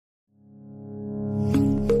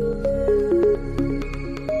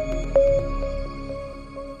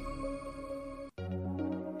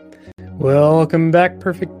Welcome back,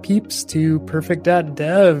 Perfect Peeps, to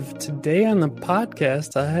Perfect.dev. Today on the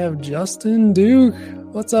podcast, I have Justin Duke.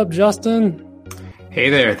 What's up, Justin? Hey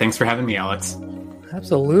there. Thanks for having me, Alex.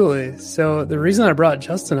 Absolutely. So the reason I brought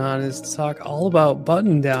Justin on is to talk all about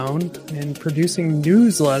Button Down and producing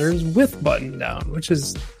newsletters with Button Down, which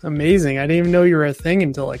is amazing. I didn't even know you were a thing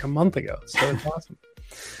until like a month ago. So it's awesome.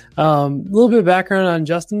 A little bit of background on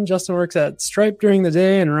Justin. Justin works at Stripe during the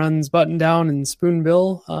day and runs Button Down and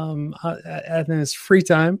Spoonbill in his free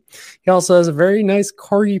time. He also has a very nice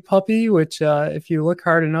corgi puppy, which if you look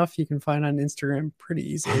hard enough, you can find on Instagram pretty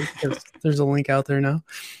easily. There's a link out there now.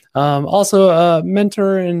 Also a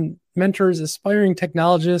mentor and mentors aspiring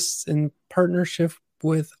technologists in partnership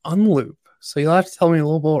with Unloop. So you'll have to tell me a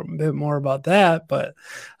little bit more about that. But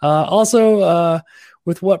also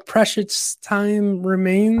with what precious time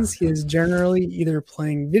remains, he is generally either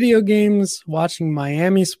playing video games, watching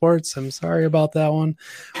Miami sports, I'm sorry about that one,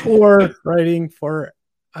 or writing for,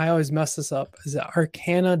 I always mess this up, is it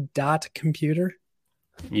Arcana.computer?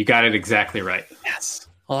 You got it exactly right. Yes.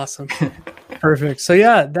 Awesome. Perfect. So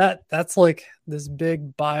yeah, that's like this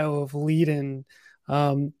big bio of lead-in.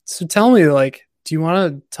 So tell me, like, do you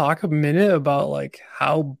want to talk a minute about like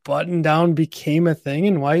how Button Down became a thing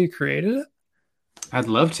and why you created it? I'd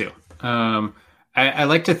love to. I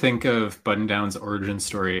like to think of Button Down's origin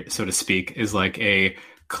story, so to speak, is like a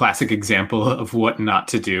classic example of what not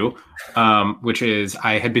to do, which is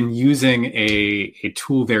I had been using a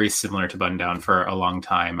tool very similar to Button Down for a long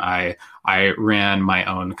time. I ran my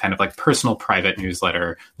own kind of like personal private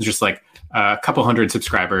newsletter. It was just like a couple hundred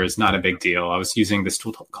subscribers, not a big deal. I was using this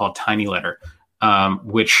tool called TinyLetter,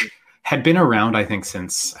 which had been around, I think,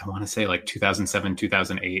 since I want to say like 2007,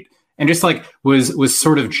 2008. And just like was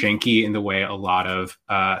sort of janky in the way a lot of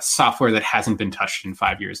software that hasn't been touched in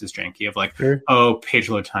 5 years is janky, of like, sure. Oh, page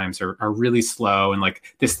load times are really slow. And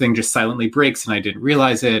like this thing just silently breaks and I didn't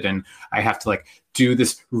realize it. And I have to like do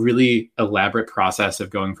this really elaborate process of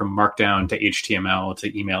going from Markdown to HTML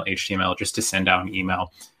to email HTML just to send out an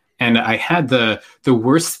email. And I had the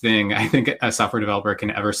worst thing I think a software developer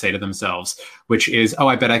can ever say to themselves, which is, oh,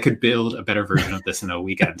 I bet I could build a better version of this in a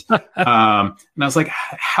weekend. And I was like,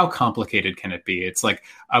 how complicated can it be? It's like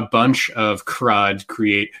a bunch of CRUD,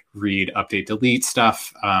 create, read, update, delete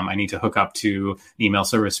stuff. I need to hook up to an email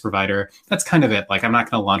service provider. That's kind of it. Like, I'm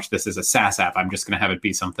not going to launch this as a SaaS app. I'm just going to have it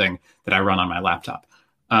be something that I run on my laptop.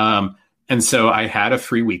 And so I had a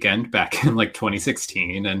free weekend back in like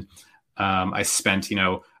 2016. And I spent,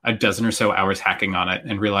 a dozen or so hours hacking on it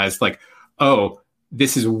and realized like, oh,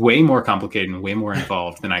 this is way more complicated and way more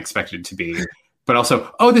involved than I expected it to be. But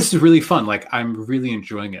also, oh, this is really fun. Like, I'm really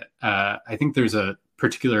enjoying it. I think there's a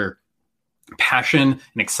particular passion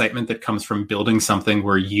and excitement that comes from building something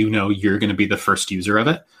where you're going to be the first user of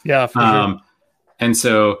it. Yeah, for sure. And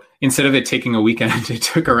so instead of it taking a weekend, it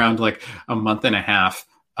took around like a month and a half.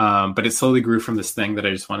 But it slowly grew from this thing that I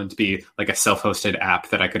just wanted to be like a self-hosted app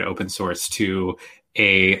that I could open source to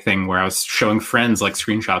a thing where I was showing friends like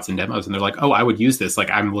screenshots and demos, and they're like, oh, I would use this. Like,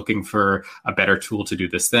 I'm looking for a better tool to do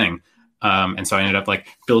this thing. And so I ended up like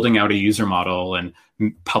building out a user model and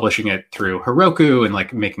publishing it through Heroku and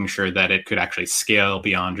like making sure that it could actually scale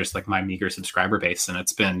beyond just like my meager subscriber base. And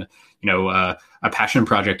it's been, a passion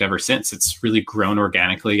project ever since. It's really grown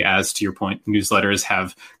organically, as to your point, newsletters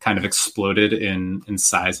have kind of exploded in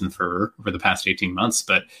size and fervor over the past 18 months.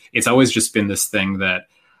 But it's always just been this thing that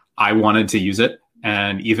I wanted to use it.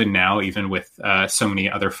 And even now, even with so many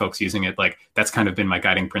other folks using it, like that's kind of been my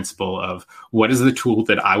guiding principle of what is the tool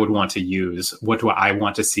that I would want to use? What do I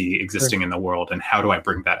want to see existing in the world? And how do I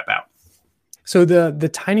bring that about? So the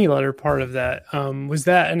TinyLetter part of that, was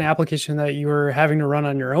that an application that you were having to run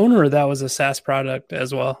on your own, or that was a SaaS product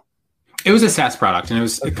as well? It was a SaaS product, and it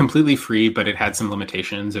was completely free, but it had some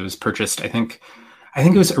limitations. It was purchased, I think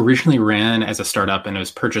it was originally ran as a startup, and it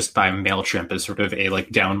was purchased by MailChimp as sort of a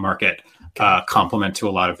like down market complement to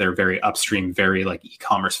a lot of their very upstream, very like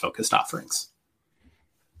e-commerce focused offerings.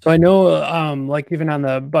 So I know, like even on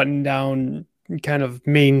the Button Down kind of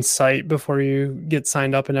main site before you get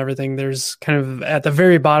signed up and everything, there's kind of at the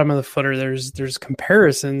very bottom of the footer, there's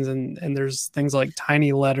comparisons and there's things like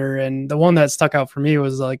TinyLetter, and the one that stuck out for me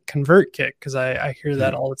was like ConvertKit, because I hear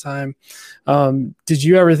that all the time. Did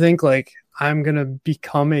you ever think like, I'm going to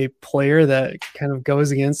become a player that kind of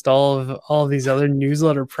goes against all of these other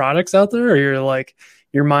newsletter products out there? Or you're like,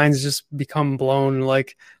 your mind's just become blown,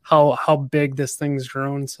 like how big this thing's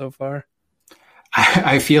grown so far?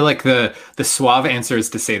 I feel like the suave answer is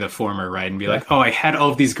to say the former, right? And be like, oh, I had all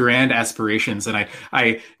of these grand aspirations and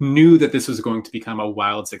I knew that this was going to become a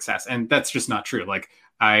wild success. And that's just not true. Like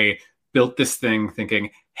I built this thing thinking,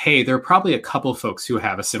 hey, there are probably a couple folks who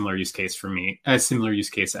have a similar use case for me, a similar use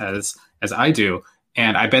case as I do.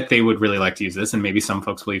 And I bet they would really like to use this, and maybe some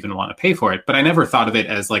folks will even want to pay for it. But I never thought of it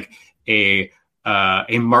as like a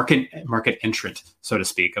market entrant, so to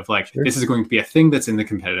speak, of like, sure, this is going to be a thing that's in the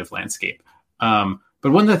competitive landscape. But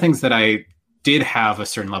one of the things that I did have a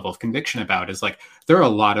certain level of conviction about is like, there are a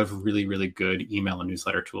lot of really, really good email and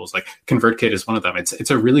newsletter tools. Like ConvertKit is one of them.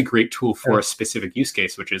 It's a really great tool for a specific use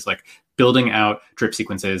case, which is like building out drip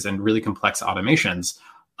sequences and really complex automations.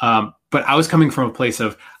 But I was coming from a place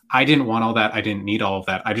of, I didn't want all that. I didn't need all of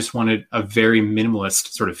that. I just wanted a very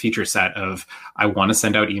minimalist sort of feature set of, I want to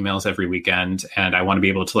send out emails every weekend, and I want to be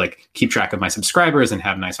able to like keep track of my subscribers and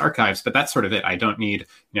have nice archives. But that's sort of it. I don't need,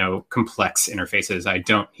 complex interfaces. I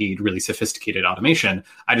don't need really sophisticated automation.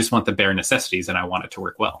 I just want the bare necessities, and I want it to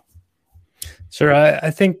work well. Sure.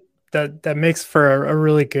 I think that makes for a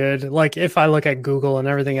really good, like, if I look at Google and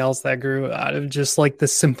everything else that grew out of just like the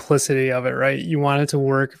simplicity of it, right? You want it to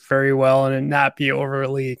work very well and it not be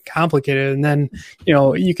overly complicated. And then,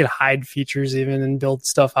 you could hide features even and build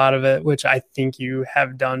stuff out of it, which I think you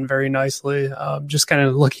have done very nicely. Just kind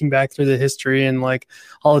of looking back through the history and like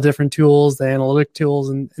all the different tools, the analytic tools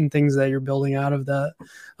and things that you're building out of that.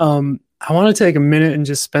 I want to take a minute and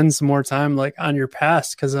just spend some more time like on your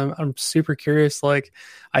past, because I'm super curious. Like,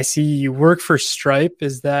 I see you work for Stripe.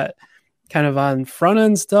 Is that kind of on front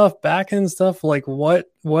end stuff, back end stuff? Like what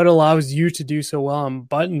allows you to do so well on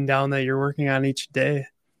Buttondown that you're working on each day?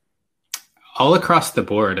 All across the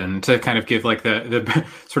board, and to kind of give like the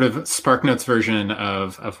sort of SparkNotes version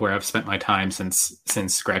of where I've spent my time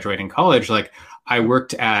since graduating college. Like, I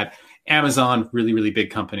worked at Amazon, really, really big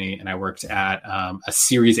company. And I worked at a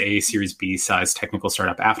Series A, Series B size technical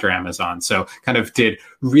startup after Amazon. So kind of did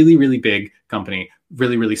really, really big company,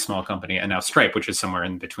 really, really small company, and now Stripe, which is somewhere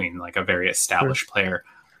in between, like a very established player.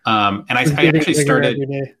 And I actually started.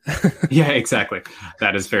 Yeah, exactly.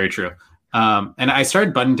 That is very true. And I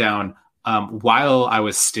started Buttondown while I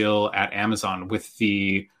was still at Amazon with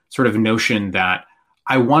the sort of notion that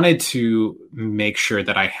I wanted to make sure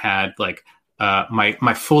that I had like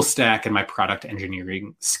my full stack and my product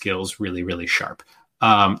engineering skills really, really sharp.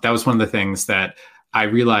 That was one of the things that I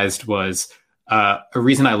realized was a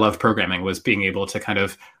reason I loved programming, was being able to kind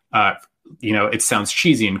of, it sounds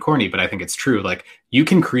cheesy and corny, but I think it's true. Like, you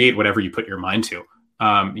can create whatever you put your mind to.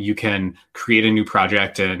 You can create a new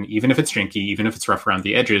project, and even if it's janky, even if it's rough around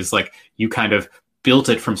the edges, like, you kind of built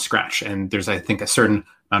it from scratch. And there's, I think, a certain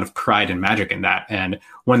amount of pride and magic in that. And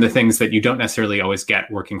one of the things that you don't necessarily always get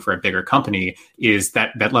working for a bigger company is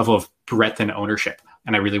that level of breadth and ownership.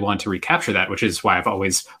 And I really want to recapture that, which is why I've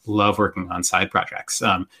always loved working on side projects.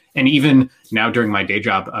 And even now during my day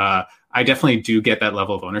job, I definitely do get that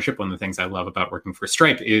level of ownership. One of the things I love about working for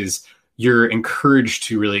Stripe is you're encouraged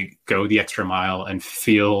to really go the extra mile and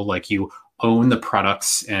feel like you own the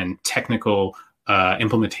products and technical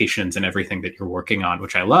implementations and everything that you're working on,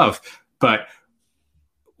 which I love. But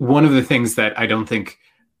one of the things that I don't think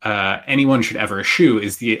anyone should ever eschew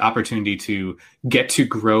is the opportunity to get to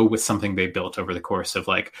grow with something they built over the course of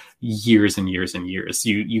like years and years and years.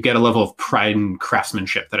 You get a level of pride and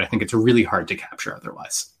craftsmanship that I think it's really hard to capture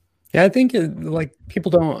otherwise. Yeah, I think like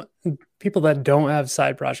people that don't have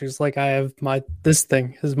side projects, like I have this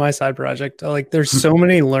thing is my side project. Like, there's so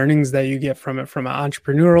many learnings that you get from it, from an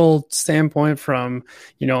entrepreneurial standpoint, from,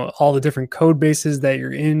 all the different code bases that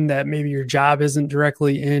you're in that maybe your job isn't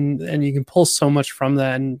directly in, and you can pull so much from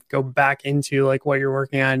that and go back into like what you're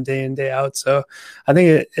working on day in, day out. So I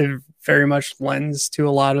think it very much lends to a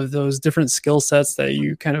lot of those different skill sets that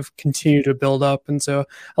you kind of continue to build up. And so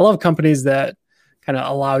I love companies that kind of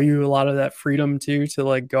allow you a lot of that freedom to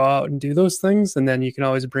like go out and do those things. And then you can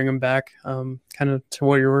always bring them back kind of to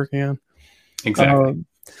what you're working on. Exactly.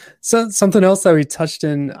 So something else that we touched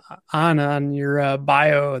on your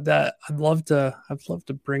bio that I'd love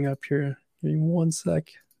to bring up here. Give me one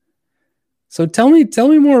sec. So tell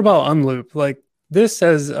me more about Unloop. Like, this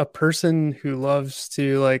as a person who loves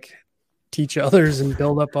to like teach others and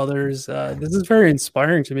build up others. This is very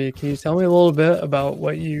inspiring to me. Can you tell me a little bit about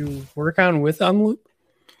what you work on with Unloop?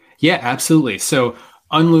 Yeah, absolutely. So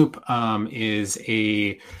Unloop is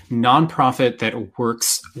a nonprofit that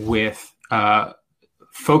works with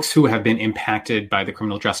folks who have been impacted by the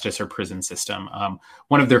criminal justice or prison system.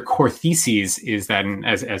 One of their core theses is that, and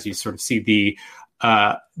as you sort of see,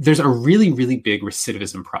 there's a really, really big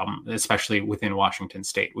recidivism problem, especially within Washington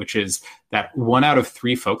state, which is that 1 out of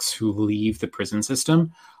 3 folks who leave the prison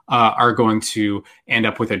system are going to end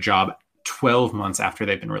up with a job 12 months after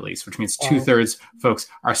they've been released, which means 2/3 folks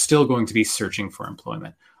are still going to be searching for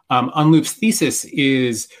employment. Unloop's thesis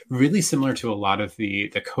is really similar to a lot of the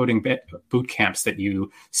coding boot camps that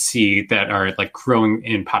you see that are like growing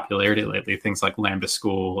in popularity lately, things like Lambda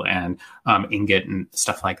School and Ingot and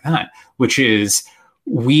stuff like that, which is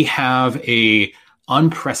we have a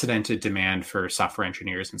unprecedented demand for software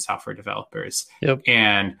engineers and software developers. Yep.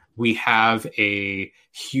 And we have a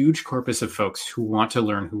huge corpus of folks who want to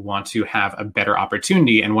learn, who want to have a better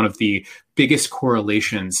opportunity. And one of the biggest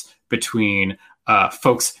correlations between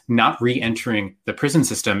folks not re-entering the prison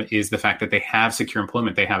system is the fact that they have secure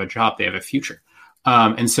employment, they have a job, they have a future.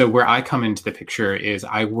 And so where I come into the picture is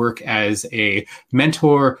I work as a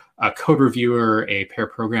mentor, a code reviewer, a pair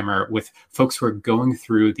programmer with folks who are going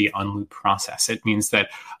through the Unloop process. It means that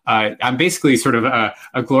I'm basically sort of a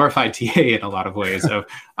glorified TA in a lot of ways. So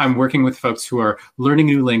I'm working with folks who are learning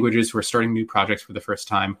new languages, who are starting new projects for the first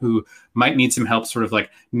time, who might need some help sort of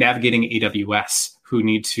like navigating AWS, who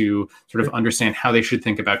need to sort of understand how they should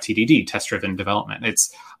think about TDD, test-driven development.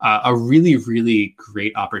 It's a really, really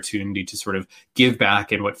great opportunity to sort of give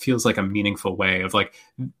back in what feels like a meaningful way of like,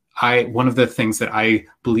 one of the things that I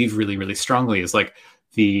believe really, really strongly is like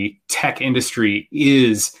the tech industry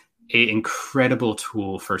is an incredible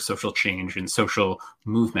tool for social change and social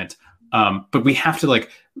movement. But we have to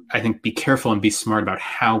like, I think, be careful and be smart about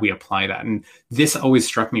how we apply that. And this always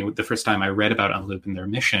struck me the first time I read about Unloop and their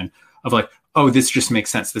mission of like, oh, this just makes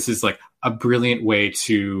sense. This is like a brilliant way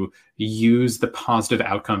to use the positive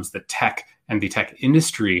outcomes that tech and the tech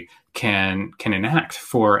industry can enact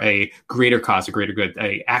for a greater cause, a greater good,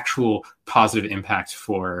 a actual positive impact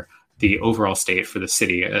for the overall state, for the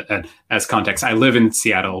city. As context, I live in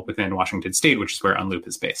Seattle within Washington State, which is where Unloop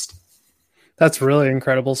is based. That's a really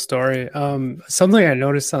incredible story. Something I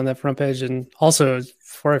noticed on that front page, and also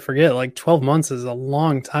before I forget, like 12 months is a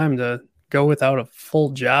long time to go without a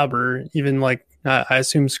full job, or even like, I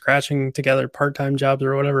assume scratching together part-time jobs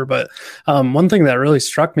or whatever. But one thing that really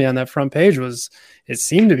struck me on that front page was it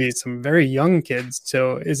seemed to be some very young kids.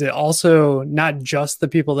 So is it also not just the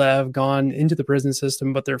people that have gone into the prison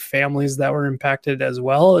system, but their families that were impacted as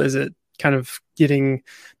well? Is it kind of getting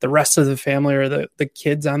the rest of the family or the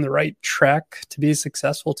kids on the right track to be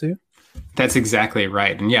successful too? That's exactly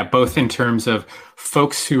right. And yeah, both in terms of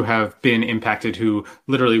folks who have been impacted, who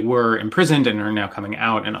literally were imprisoned and are now coming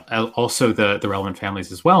out, and also the relevant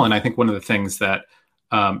families as well. And I think one of the things that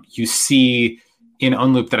you see in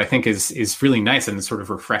Unloop that I think is really nice and sort of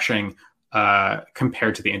refreshing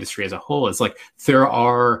compared to the industry as a whole is like there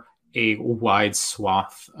are a wide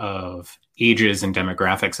swath of ages and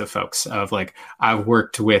demographics of folks. Of like I've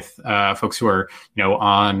worked with folks who are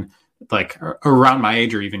on like around my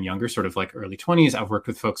age or even younger, sort of like early 20s. I've worked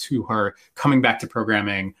with folks who are coming back to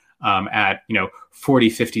programming at 40,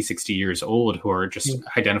 50, 60 years old, who are just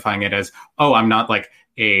identifying it as, oh, I'm not like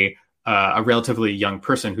a relatively young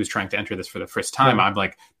person who's trying to enter this for the first time. I'm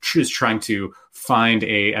like just trying to find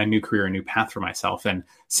a new career, a new path for myself. And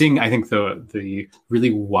seeing, I think, the really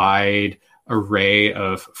wide array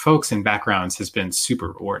of folks and backgrounds has been super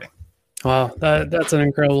rewarding. Wow, that's an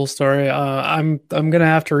incredible story. I'm gonna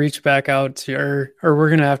have to reach back out to or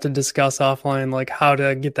we're gonna have to discuss offline like how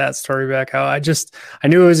to get that story back out. I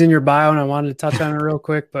knew it was in your bio and I wanted to touch on it real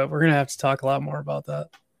quick, but we're gonna have to talk a lot more about that.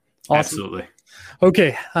 Awesome. Absolutely.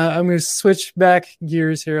 Okay, I'm gonna switch back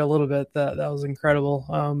gears here a little bit. That was incredible.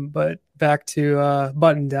 But back to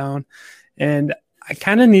Button Down, and I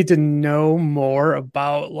kind of need to know more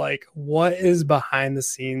about like what is behind the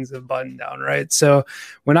scenes of Button Down, right? So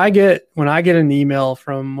when I get an email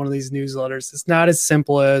from one of these newsletters, it's not as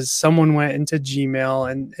simple as someone went into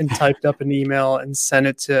Gmail and typed up an email and sent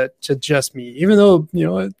it to just me, even though,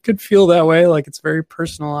 it could feel that way. Like it's very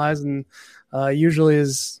personalized and usually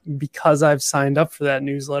is because I've signed up for that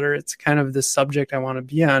newsletter. It's kind of the subject I want to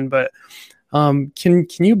be on, but can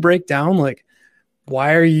you break down like,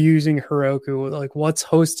 why are you using Heroku? Like what's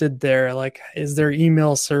hosted there? Like, is there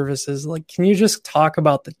email services? Like, can you just talk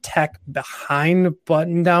about the tech behind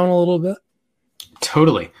Button Down a little bit?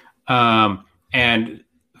 Totally. And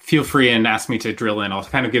feel free and ask me to drill in. I'll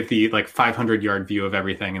kind of give the like 500-yard view of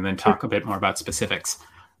everything and then talk a bit more about specifics.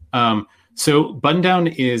 So Button Down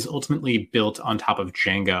is ultimately built on top of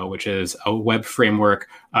Django, which is a web framework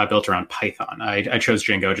built around Python. I chose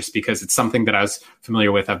Django just because it's something that I was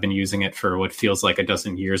familiar with. I've been using it for what feels like a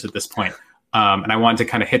dozen years at this point. And I wanted to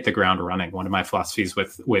kind of hit the ground running. One of my philosophies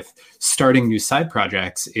with starting new side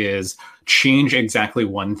projects is change exactly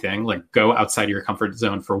one thing, like go outside your comfort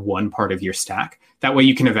zone for one part of your stack. That way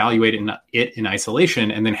you can evaluate it in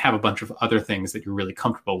isolation and then have a bunch of other things that you're really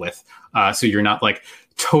comfortable with. So you're not like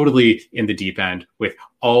totally in the deep end with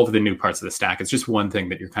all of the new parts of the stack. It's just one thing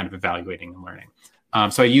that you're kind of evaluating and learning.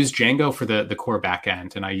 So I use Django for the core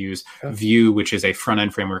backend, and I use Okay. Vue, which is a front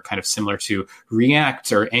end framework kind of similar to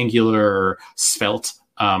React or Angular or Svelte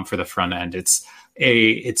for the front end.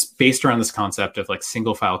 It's based around this concept of like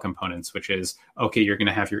single file components, which is, okay, you're going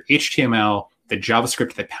to have your HTML, the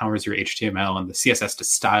JavaScript that powers your HTML, and the CSS to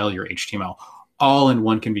style your HTML all in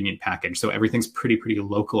one convenient package. So everything's pretty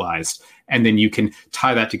localized. And then you can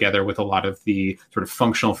tie that together with a lot of the sort of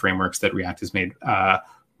functional frameworks that React has made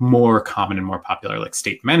more common and more popular, like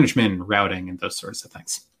state management, routing, and those sorts of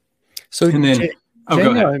things. So And then, Django,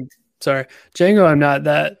 go ahead. Django, I'm not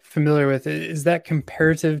that familiar with. Is that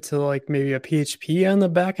comparative to like maybe a PHP on the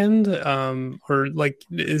back end? Or like,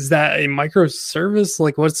 is that a microservice?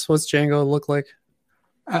 Like what's Django look like?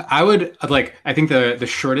 I think the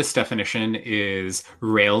shortest definition is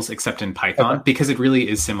Rails, except in Python, Okay. because it really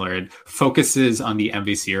is similar. It focuses on the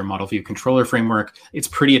MVC or model view controller framework. It's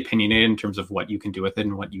pretty opinionated in terms of what you can do with it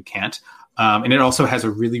and what you can't. And it also has a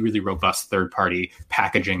really robust third-party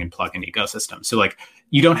packaging and plugin ecosystem. So like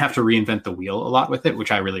you don't have to reinvent the wheel a lot with it,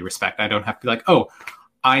 which I really respect. I don't have to be like, oh,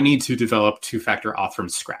 I need to develop two-factor auth from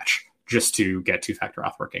scratch just to get two-factor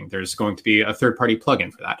auth working. There's going to be a third-party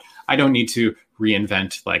plugin for that. I don't need to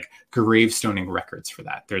reinvent like gravestoning records for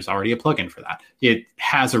that. There's already a plugin for that. It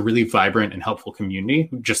has a really vibrant and helpful community,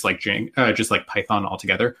 just like Python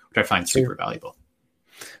altogether, which I find super valuable.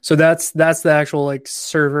 So that's the actual like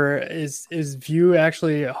server. Is Vue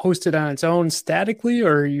actually hosted on its own statically,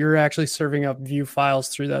 or you're actually serving up Vue files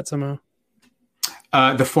through that somehow?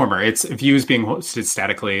 The former. It's Vue is being hosted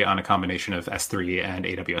statically on a combination of S3 and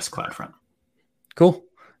AWS CloudFront. Cool.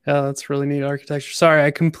 Yeah, that's really neat architecture. Sorry, I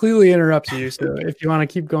completely interrupted you. So if you want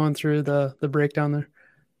to keep going through the breakdown there.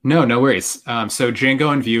 No worries. So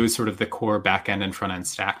Django and Vue is sort of the core backend and front end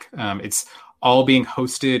stack. It's all being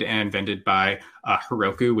hosted and vended by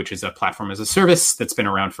Heroku, which is a platform as a service that's been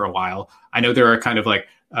around for a while. I know there are kind of like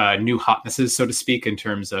new hotnesses, so to speak, in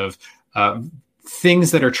terms of things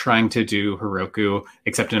that are trying to do Heroku,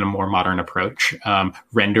 except in a more modern approach.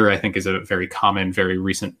 Render, I think, is a very common, very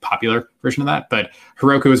recent, popular version of that. But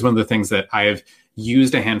Heroku is one of the things that I have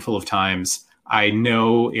used a handful of times. I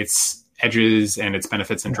know its edges and its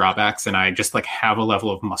benefits and drawbacks, and I just like have a level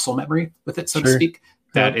of muscle memory with it, so to speak,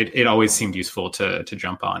 that it always seemed useful to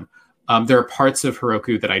jump on. There are parts of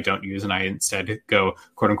Heroku that I don't use, and I instead go,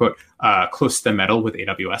 quote unquote, close to the metal with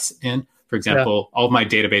AWS in. For example, all of my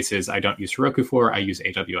databases I don't use Heroku for, I use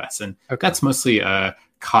AWS. And that's mostly a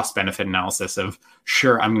cost-benefit analysis of,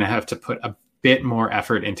 sure, I'm going to have to put a bit more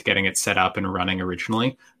effort into getting it set up and running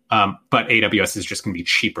originally. But AWS is just going to be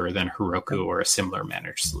cheaper than Heroku or a similar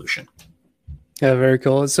managed solution. Yeah, very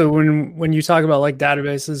cool. So when you talk about like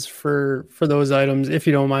databases for those items, if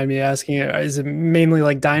you don't mind me asking, is it mainly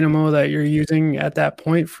like Dynamo that you're using at that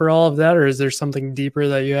point for all of that, or is there something deeper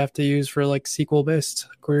that you have to use for like SQL-based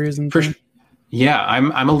queries and things? Yeah,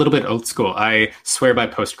 I'm a little bit old school. I swear by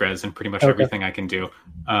Postgres and pretty much everything I can do.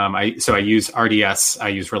 I use RDS, I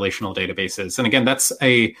use relational databases, and again, that's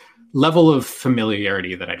a level of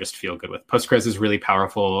familiarity that I just feel good with. Postgres is really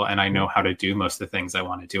powerful, and I know how to do most of the things I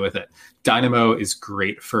want to do with it. Dynamo is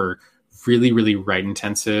great for really write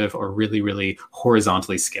intensive or really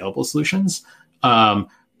horizontally scalable solutions.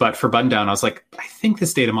 But for Buttondown, I was like, I think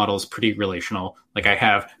this data model is pretty relational. Like I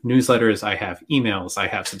have newsletters, I have emails, I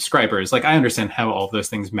have subscribers. Like I understand how all of those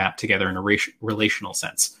things map together in a relational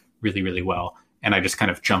sense really well. And I just kind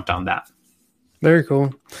of jumped on that. Very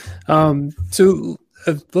cool. So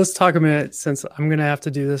let's talk a minute, since I'm going to have to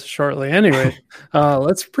do this shortly anyway.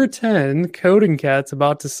 Let's pretend Coding Cat's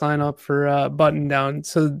about to sign up for Buttondown.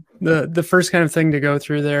 So the first kind of thing to go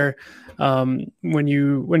through there, when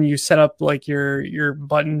you set up like your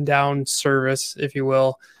Buttondown service, if you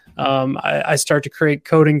will, I start to create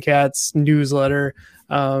Coding Cat's newsletter.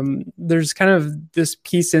 There's kind of this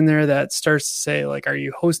piece in there that starts to say, like, are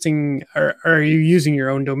you hosting, or are you using your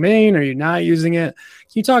own domain? Are you not using it?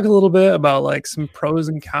 Can you talk a little bit about like some pros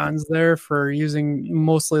and cons there for using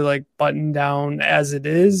mostly like Buttondown as it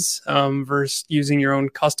is, versus using your own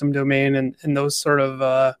custom domain and those sort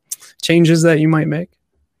of changes that you might make?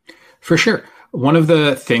 For sure. One of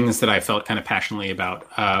the things that I felt kind of passionately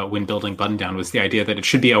about when building Buttondown was the idea that it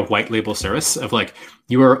should be a white label service of like,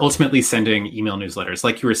 you are ultimately sending email newsletters.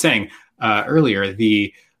 Like you were saying earlier,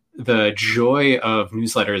 the joy of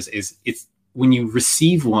newsletters is it's when you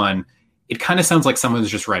receive one, it kind of sounds like someone's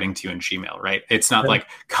just writing to you in Gmail, right? It's not like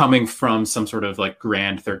coming from some sort of like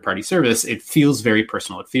grand third-party service. It feels very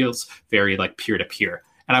personal. It feels very like peer-to-peer.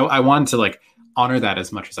 And I wanted to like honor that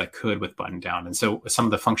as much as I could with Buttondown. And so some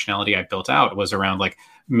of the functionality I built out was around like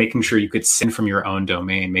making sure you could send from your own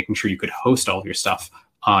domain, making sure you could host all of your stuff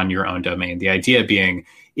on your own domain. The idea being,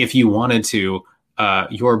 if you wanted to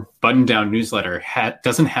your button down newsletter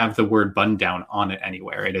doesn't have the word button down on it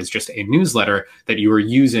anywhere. It is just a newsletter that you are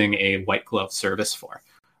using a white glove service for.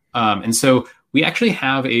 And so we actually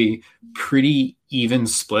have a pretty even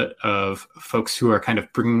split of folks who are kind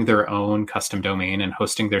of bringing their own custom domain and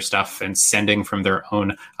hosting their stuff and sending from their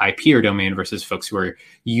own IP or domain versus folks who are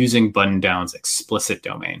using Button Down's explicit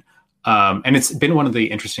domain. And it's been one of the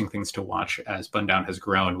interesting things to watch as Button Down has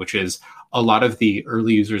grown, which is a lot of the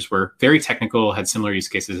early users were very technical, had similar use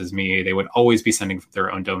cases as me. They would always be sending from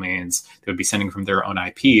their own domains. They would be sending from their own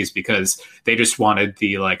IPs because they just wanted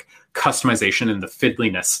the like customization and the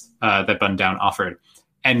fiddliness that Button Down offered.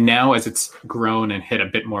 And now as it's grown and hit a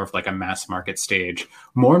bit more of like a mass market stage,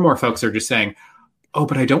 more and more folks are just saying, oh,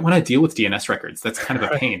 but I don't want to deal with DNS records. That's kind of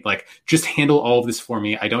a pain. Like, just handle all of this for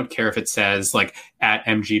me. I don't care if it says like at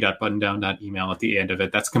mg.buttondown.email at the end of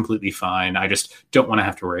it. That's completely fine. I just don't want to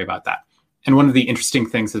have to worry about that. And one of the interesting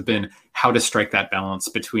things has been how to strike that balance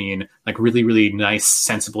between like really, really nice,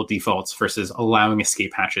 sensible defaults versus allowing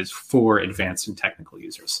escape hatches for advanced and technical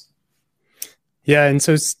users. Yeah, and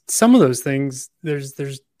so some of those things, there's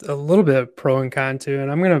a little bit of pro and con to,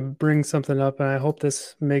 and I'm going to bring something up, and I hope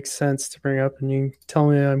this makes sense to bring up, and you can tell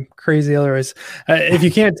me I'm crazy otherwise. If you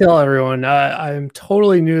can't tell everyone, I'm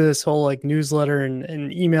totally new to this whole like newsletter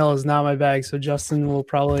and email is not my bag, so Justin will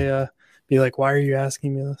probably be like, why are you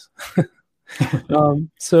asking me this?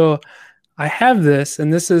 So I have this,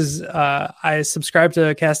 and this is, I subscribe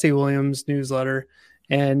to Cassidy Williams newsletter,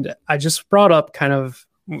 and I just brought up kind of,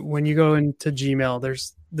 when you go into Gmail,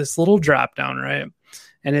 there's this little drop down, right?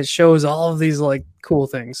 And it shows all of these like cool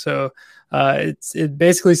things. So it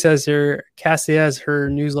basically says here, Cassidy has her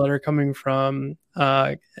newsletter coming from,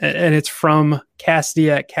 and it's from Cassidy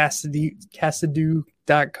at Cassidoo.co.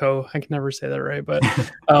 I can never say that right, but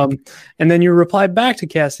and then you reply back to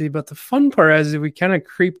Cassidy. But the fun part is we kind of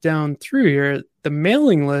creep down through here. The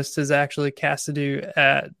mailing list is actually Cassidoo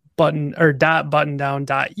at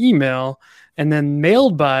buttondown.email, and then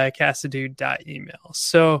mailed by Cassidoo.email.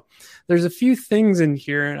 So there's a few things in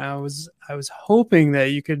here, and I was hoping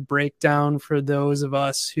that you could break down for those of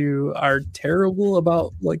us who are terrible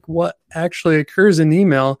about like what actually occurs in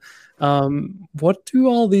email. What do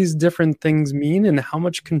all these different things mean, and how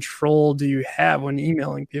much control do you have when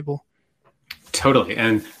emailing people? Totally.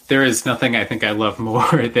 And there is nothing I think I love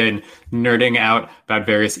more than nerding out about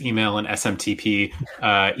various email and SMTP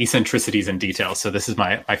eccentricities and details. So this is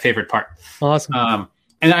my favorite part. Awesome.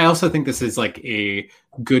 And I also think this is like a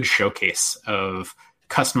good showcase of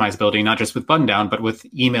customizability, not just with Button Down, but with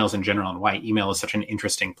emails in general, and why email is such an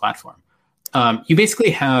interesting platform. You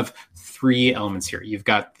basically have three elements here. You've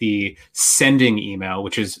got the sending email,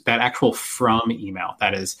 which is that actual from email.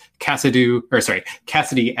 That is Cassidy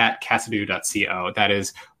at Cassidoo.co. That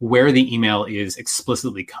is where the email is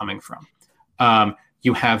explicitly coming from.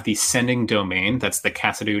 You have the sending domain. That's the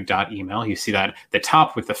Cassidoo.email. You see that at the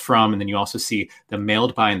top with the from, and then you also see the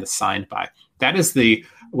mailed by and the signed by. That is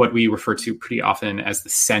what we refer to pretty often as the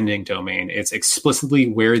sending domain. It's explicitly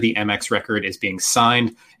where the MX record is being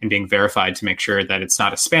signed and being verified to make sure that it's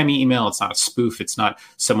not a spammy email, it's not a spoof, it's not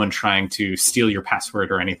someone trying to steal your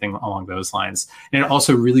password or anything along those lines. And it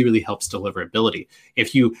also really, really helps deliverability.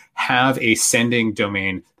 If you have a sending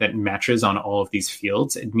domain that matches on all of these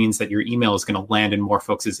fields, it means that your email is going to land in more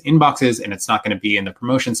folks' inboxes, and it's not going to be in the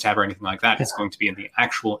promotions tab or anything like that. It's going to be in the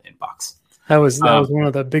actual inbox. That was one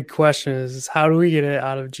of the big questions, is how do we get it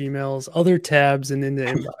out of Gmail's other tabs and into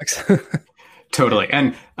inbox? Totally.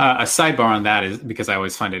 And a sidebar on that is, because I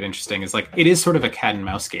always find it interesting, is like it is sort of a cat and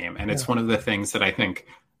mouse game. And it's one of the things that I think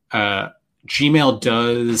Gmail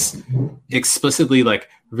does explicitly like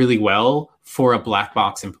really well for a black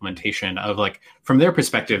box implementation of like, from their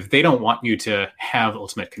perspective, they don't want you to have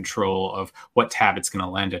ultimate control of what tab it's going to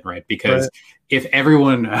land in, right? Because if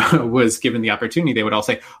everyone was given the opportunity, they would all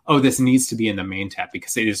say, oh, this needs to be in the main tab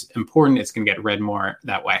because it is important. It's going to get read more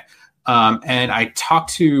that way. And I talk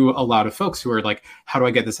to a lot of folks who are like, how do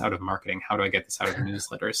I get this out of marketing? How do I get this out of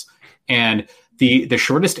newsletters? And the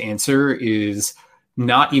shortest answer is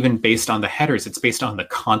not even based on the headers. It's based on the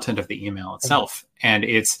content of the email itself. And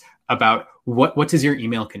it's about what does your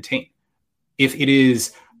email contain? If it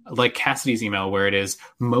is like Cassidy's email, where it is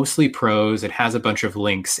mostly prose, it has a bunch of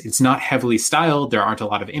links, it's not heavily styled, there aren't a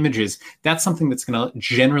lot of images, that's something that's going to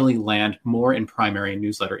generally land more in primary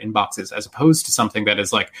newsletter inboxes, as opposed to something that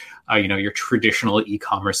is like, your traditional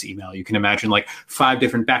e-commerce email. You can imagine like 5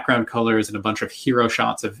 different background colors and a bunch of hero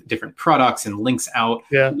shots of different products and links out,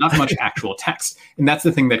 not much actual text. And that's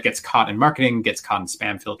the thing that gets caught in marketing, gets caught in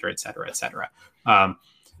spam filter, et cetera, et cetera.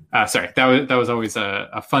 Sorry, that was always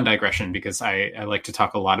a fun digression because I like to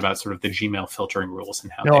talk a lot about sort of the Gmail filtering rules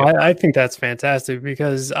and how No, they. I think that's fantastic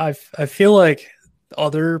because I feel like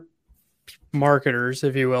other marketers,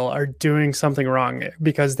 if you will, are doing something wrong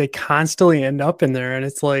because they constantly end up in there. And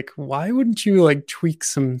it's like, why wouldn't you like tweak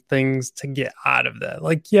some things to get out of that?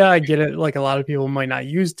 Like, yeah, I get it. Like a lot of people might not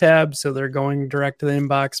use tabs, so they're going direct to the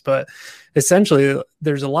inbox, but essentially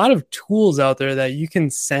there's a lot of tools out there that you can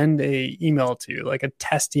send a email to, like a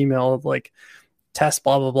test email, like test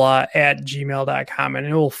blah blah blah at gmail.com, and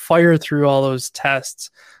it will fire through all those tests.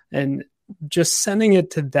 And just sending it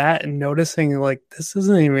to that and noticing like this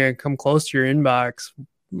isn't even gonna come close to your inbox,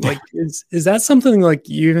 like is that something like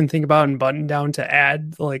you even think about in Button Down to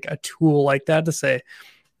add like a tool like that to say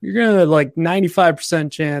you're gonna like 95%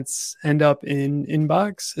 chance end up in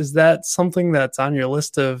inbox? Is that something that's on your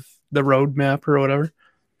list of the roadmap or whatever?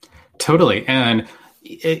 Totally. And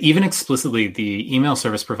even explicitly, the email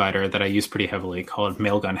service provider that I use pretty heavily called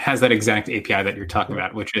Mailgun has that exact API that you're talking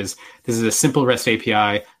about, which is this is a simple REST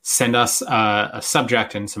API. Send us a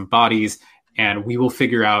subject and some bodies, and we will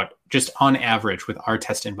figure out just on average with our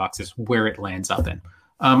test inboxes where it lands up in.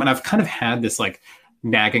 And I've kind of had this like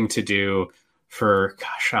nagging to do for,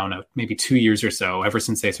 gosh, I don't know, maybe 2 years or so, ever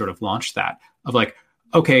since they sort of launched that, of like,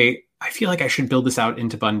 okay, I feel like I should build this out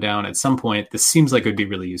into Button Down at some point. This seems like it would be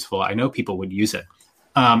really useful. I know people would use it.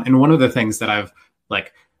 And one of the things that I've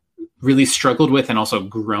like really struggled with and also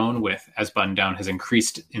grown with as Button Down has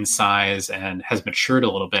increased in size and has matured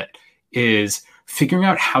a little bit is figuring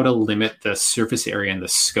out how to limit the surface area and the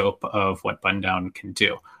scope of what Button Down can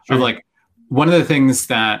do. Sure. Like one of the things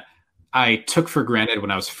that I took for granted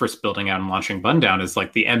when I was first building out and launching Button Down is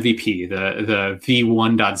like the MVP, the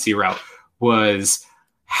V1.0 was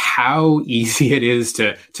how easy it is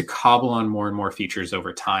to cobble on more and more features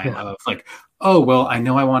over time of like, oh, well, I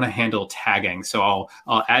know I want to handle tagging, so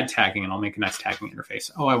I'll add tagging and I'll make a nice tagging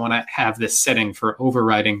interface. Oh, I want to have this setting for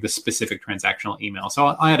overriding the specific transactional email, so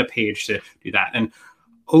I'll add a page to do that. And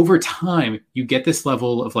over time, you get this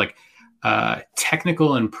level of like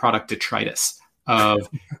technical and product detritus of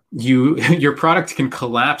your product can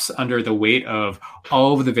collapse under the weight of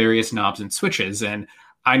all of the various knobs and switches. And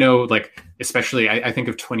I know, like, especially, I think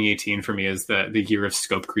of 2018 for me as the year of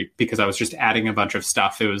scope creep because I was just adding a bunch of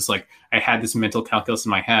stuff. It was like I had this mental calculus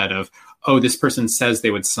in my head of, oh, this person says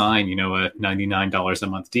they would sign, a $99 a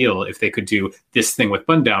month deal if they could do this thing with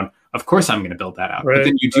Button Down. Of course, I'm going to build that out. Right, but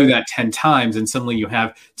then you do that 10 times, and suddenly you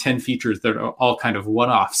have 10 features that are all kind of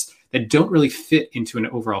one-offs that don't really fit into an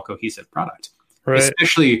overall cohesive product. Right.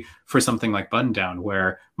 Especially for something like Button Down,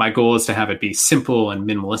 where my goal is to have it be simple and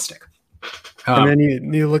minimalistic. And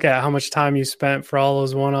then you look at how much time you spent for all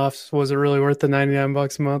those one-offs. Was it really worth the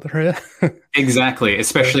 $99 a month, right? Exactly.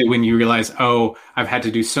 Especially when you realize, oh, I've had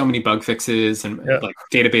to do so many bug fixes and like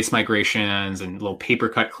database migrations and little paper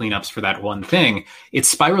cut cleanups for that one thing. It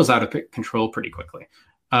spirals out of control pretty quickly.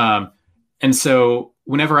 And so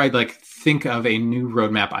whenever I like think of a new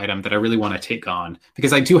roadmap item that I really want to take on,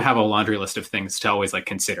 because I do have a laundry list of things to always like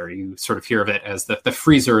consider. You sort of hear of it as the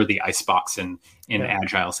freezer, the icebox in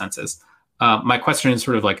agile senses. My question is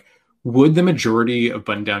sort of like, would the majority of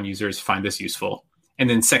Button Down users find this useful? And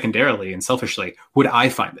then secondarily and selfishly, would I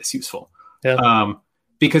find this useful? Yeah.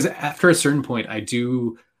 Because after a certain point, I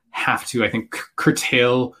do have to, I think,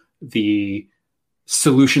 curtail the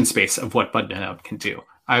solution space of what Button Down can do.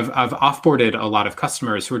 I've offboarded a lot of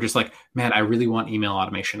customers who are just like, man, I really want email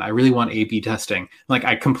automation. I really want A/B testing. Like,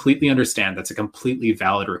 I completely understand that's a completely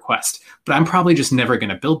valid request, but I'm probably just never going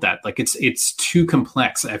to build that. Like, it's too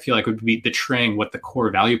complex. I feel like it would be betraying what the core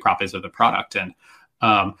value prop is of the product, and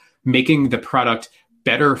making the product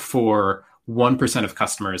better for 1% of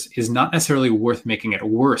customers is not necessarily worth making it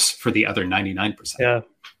worse for the other 99%. Yeah.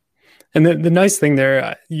 And the nice thing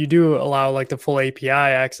there, you do allow like the full API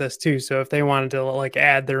access too. So if they wanted to like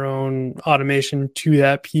add their own automation to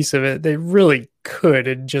that piece of it, they really could.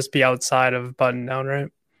 It'd just be outside of Button Down, right?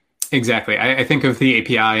 Exactly. I think of the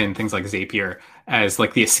API and things like Zapier as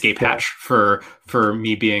like the escape hatch for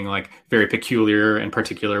me being like very peculiar and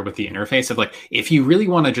particular with the interface of like, if you really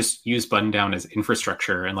want to just use Button Down as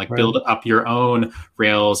infrastructure and like build up your own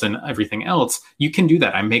Rails and everything else, you can do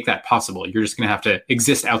that. I make that possible. You're just going to have to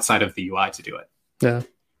exist outside of the UI to do it. Yeah.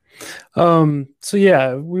 So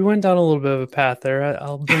yeah, we went down a little bit of a path there.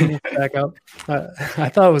 I'll bring it back up. I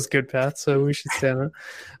thought it was a good path, so we should stay on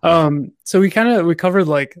it. So we covered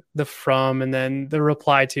like the from and then the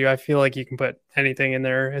reply to. I feel like you can put anything in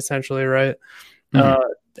there essentially, right? Mm-hmm.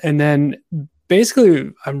 And then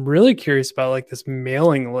basically I'm really curious about like this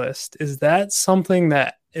mailing list. Is that something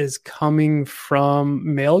that is coming from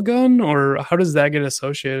Mailgun, or how does that get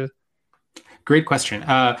associated? Great question.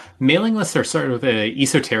 Mailing lists are sort of an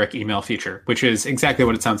esoteric email feature, which is exactly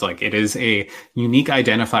what it sounds like. It is a unique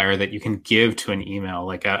identifier that you can give to an email,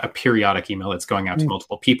 like a periodic email that's going out to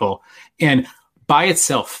multiple people. And by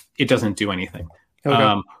itself, it doesn't do anything.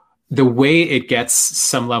 Okay. The way it gets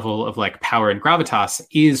some level of like power and gravitas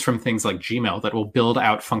is from things like Gmail that will build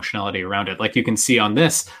out functionality around it. Like you can see on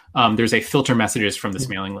this, there's a filter messages from this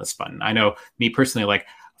mailing list button. I know me personally, like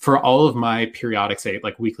for all of my periodic, say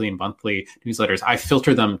like weekly and monthly newsletters, I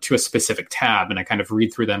filter them to a specific tab and I kind of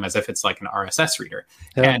read through them as if it's like an RSS reader.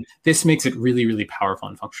 Yeah. And this makes it really, really powerful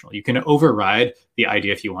and functional. You can override the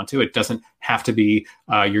idea if you want to. It doesn't have to be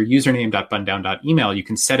your username.buttondown.email. You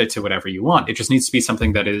can set it to whatever you want. It just needs to be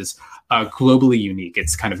something that is globally unique.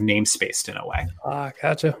 It's kind of namespaced in a way.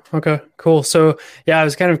 Gotcha. Okay, cool. So yeah, I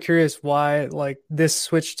was kind of curious why like this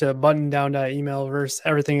switched to buttondown.email versus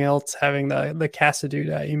everything else having the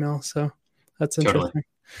Cassidy.email. So that's interesting. Totally.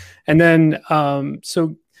 And then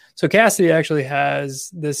so Cassidy actually has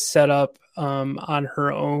this set up on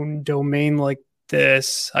her own domain like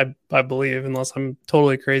this, I believe, unless I'm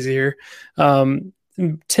totally crazy here.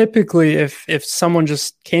 Typically, if someone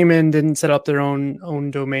just came in, didn't set up their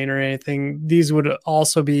own domain or anything, these would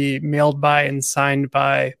also be mailed by and signed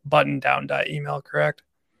by buttondown.email, correct?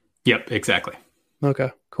 Yep, exactly.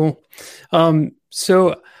 Okay, cool.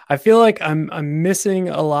 So I feel like I'm missing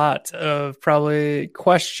a lot of probably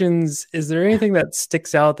questions. Is there anything that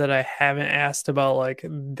sticks out that I haven't asked about like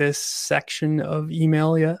this section of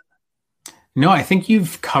email yet? No, I think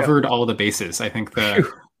you've covered all the bases. I think the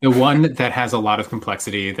one that has a lot of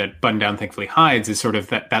complexity that Buttondown thankfully hides is sort of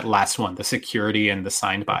that last one, the security and the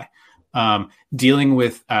signed by. Dealing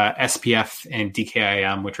with SPF and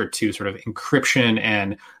DKIM, which are two sort of encryption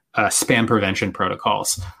and spam prevention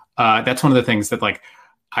protocols. That's one of the things that like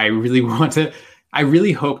I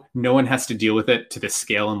really hope no one has to deal with it to the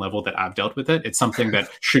scale and level that I've dealt with it. It's something that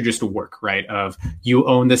should just work, right? Of you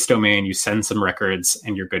own this domain, you send some records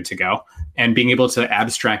and you're good to go. And being able to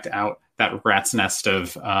abstract out that rat's nest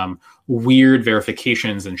of weird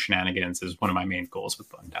verifications and shenanigans is one of my main goals with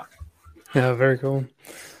Buttondown. Yeah, very cool.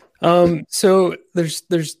 So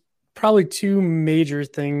there's probably two major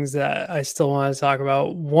things that I still want to talk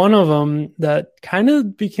about. One of them that kind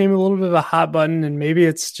of became a little bit of a hot button, and maybe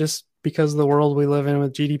it's just because of the world we live in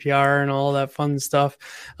with GDPR and all that fun stuff.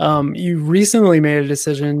 You recently made a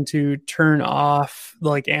decision to turn off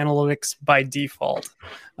like analytics by default.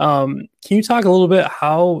 Can you talk a little bit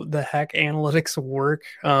how the heck analytics work?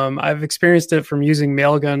 I've experienced it from using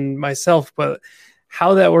Mailgun myself, but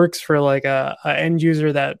how that works for like a end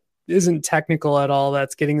user that isn't technical at all,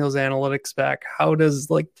 that's getting those analytics back. How does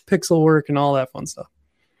like Pixel work and all that fun stuff?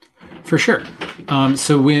 For sure.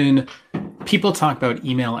 So when people talk about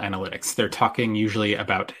email analytics, they're talking usually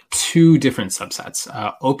about two different subsets,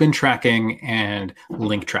 open tracking and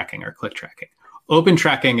link tracking or click tracking. Open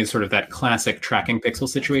tracking is sort of that classic tracking pixel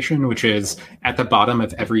situation, which is at the bottom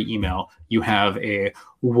of every email, you have a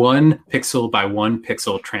 1 pixel by 1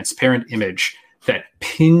 pixel transparent image that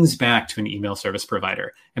pings back to an email service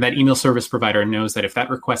provider. And that email service provider knows that if that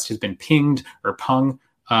request has been pinged or pung,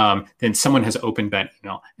 then someone has opened that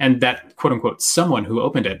email. And that quote unquote someone who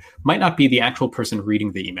opened it might not be the actual person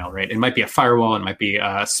reading the email, right? It might be a firewall, it might be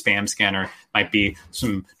a spam scanner, it might be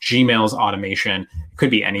some Gmail's automation, it could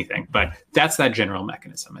be anything, but that's that general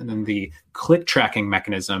mechanism. And then the click tracking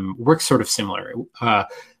mechanism works sort of similar.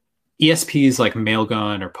 ESPs like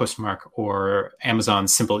Mailgun or Postmark or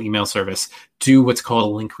Amazon's simple email service do what's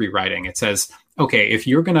called link rewriting. It says, okay, if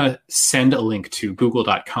you're going to send a link to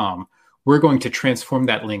google.com, we're going to transform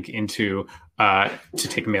that link into, to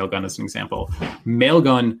take Mailgun as an example,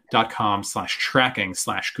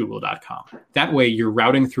 mailgun.com/tracking/google.com. That way you're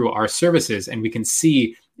routing through our services and we can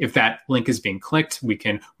see if that link is being clicked, we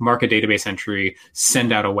can mark a database entry,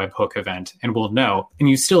 send out a webhook event, and we'll know. And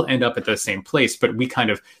you still end up at the same place, but we kind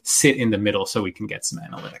of sit in the middle so we can get some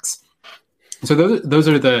analytics. So those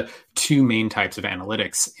are the two main types of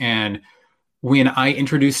analytics. And when I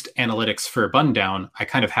introduced analytics for Buttondown, I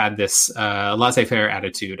kind of had this laissez-faire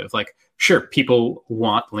attitude of like, sure, people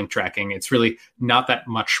want link tracking. It's really not that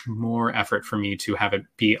much more effort for me to have it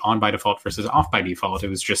be on by default versus off by default. It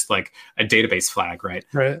was just like a database flag, right?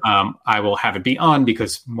 Right. I will have it be on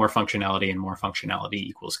because more functionality and more functionality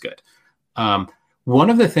equals good.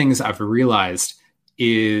 One of the things I've realized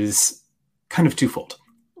is kind of twofold.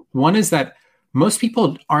 One is that most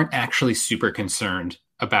people aren't actually super concerned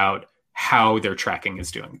about how their tracking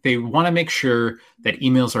is doing. They want to make sure that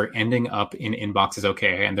emails are ending up in inboxes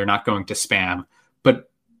okay, and they're not going to spam. But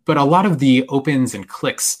a lot of the opens and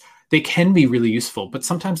clicks, they can be really useful, but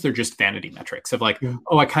sometimes they're just vanity metrics of like, Yeah.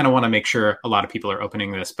 oh, I kind of want to make sure a lot of people are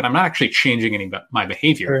opening this, but I'm not actually changing any of my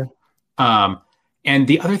behavior. Sure. And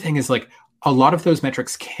the other thing is like a lot of those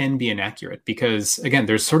metrics can be inaccurate because again,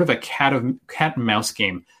 there's sort of a cat and mouse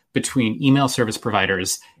game between email service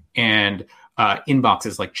providers and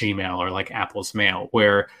inboxes like Gmail or like Apple's Mail,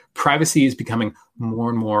 where privacy is becoming more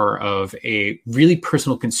and more of a really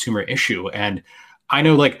personal consumer issue. And I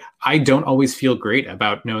know like I don't always feel great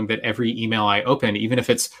about knowing that every email I open, even if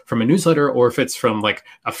it's from a newsletter or if it's from like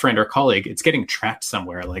a friend or colleague, it's getting tracked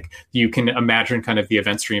somewhere. Like you can imagine kind of the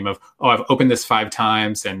event stream of, oh, I've opened this 5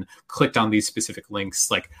 times and clicked on these specific links.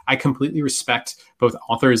 Like I completely respect both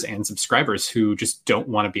authors and subscribers who just don't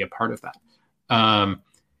want to be a part of that.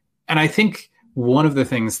 And I think one of the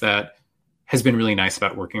things that has been really nice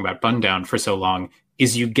about working about Button Down for so long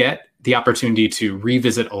is you get the opportunity to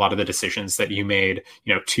revisit a lot of the decisions that you made,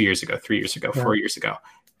 2 years ago, 3 years ago, 4 years ago.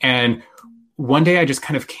 And one day I just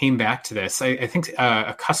kind of came back to this. I think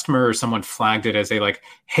a customer or someone flagged it as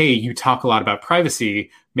hey, you talk a lot about privacy.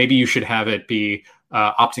 Maybe you should have it be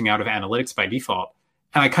opting out of analytics by default.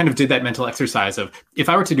 And I kind of did that mental exercise of if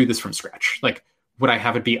I were to do this from scratch, like would I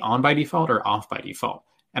have it be on by default or off by default?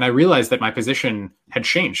 And I realized that my position had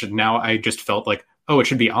changed. And now I just felt like, oh, it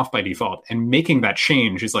should be off by default. And making that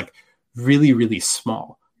change is like really, really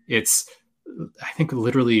small. It's, I think,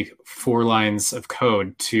 literally 4 lines of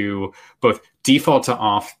code to both default to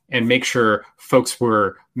off and make sure folks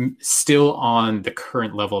were still on the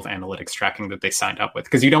current level of analytics tracking that they signed up with.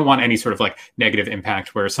 Because you don't want any sort of like negative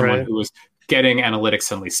impact where someone who was getting analytics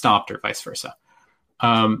suddenly stopped or vice versa.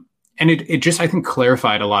 And it just, I think,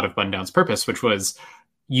 clarified a lot of Button Down's purpose, which was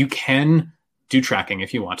you can do tracking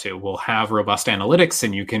if you want to. We'll have robust analytics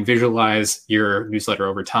and you can visualize your newsletter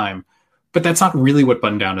over time. But that's not really what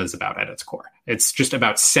Button Down is about at its core. It's just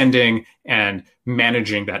about sending and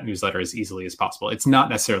managing that newsletter as easily as possible. It's not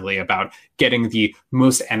necessarily about getting the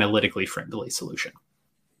most analytically friendly solution.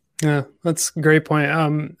 Yeah, that's a great point.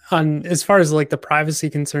 On as far as like the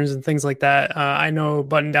privacy concerns and things like that, I know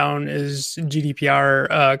Button Down is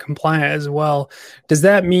GDPR compliant as well. Does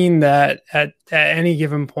that mean that at any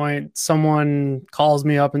given point, someone calls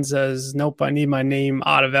me up and says, "Nope, I need my name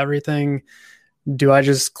out of everything"? Do I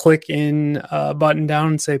just click in Button Down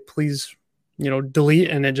and say, "Please,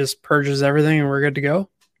 delete," and it just purges everything and we're good to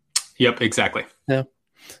go? Yep, exactly. Yeah.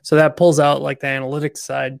 So that pulls out like the analytics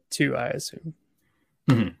side too, I assume.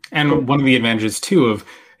 Mm-hmm. And one of the advantages too of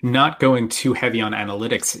not going too heavy on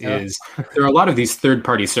analytics is there are a lot of these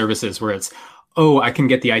third-party services where it's, oh, I can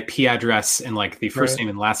get the IP address and like the first name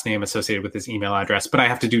and last name associated with this email address, but I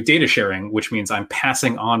have to do data sharing, which means I'm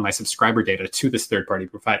passing on my subscriber data to this third-party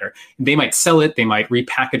provider. They might sell it, they might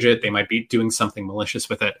repackage it, they might be doing something malicious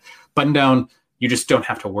with it. Button Down, you just don't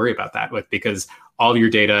have to worry about that with, because all your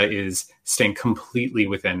data is staying completely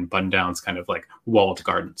within Button Down's kind of like walled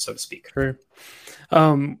garden, so to speak. Sure.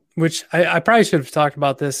 Which I probably should have talked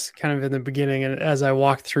about this kind of in the beginning and as I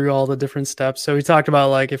walked through all the different steps. So we talked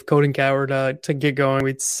about like if CodingCat were to get going,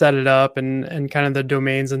 we'd set it up and kind of the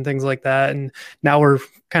domains and things like that. And now we're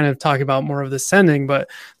kind of talking about more of the sending, but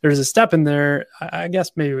there's a step in there. I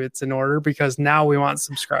guess maybe it's in order because now we want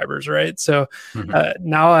subscribers, right? So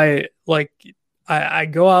now I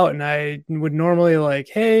go out and I would normally like,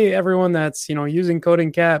 hey, everyone that's, using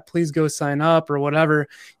CodingCat, please go sign up or whatever.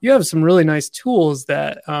 You have some really nice tools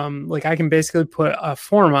that like I can basically put a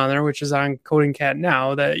form on there, which is on CodingCat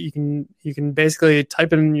now, that you can basically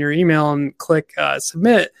type in your email and click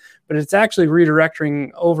submit, but it's actually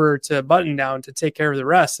redirecting over to Button Down to take care of the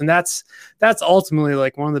rest. And that's ultimately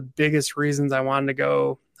like one of the biggest reasons I wanted to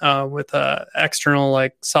go with external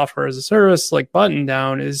like software as a service like Button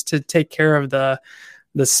Down, is to take care of the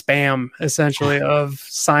spam essentially of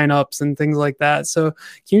signups and things like that. So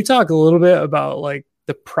can you talk a little bit about like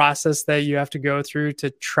the process that you have to go through to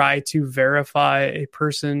try to verify a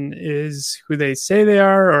person is who they say they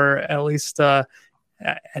are, or at least an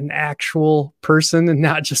actual person and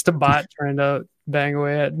not just a bot trying to bang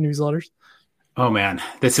away at newsletters? Oh man,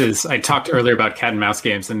 I talked earlier about cat and mouse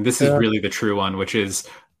games, and this is really the true one, which is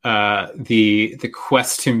the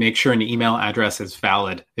quest to make sure an email address is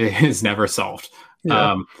valid is never solved.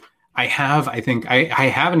 I have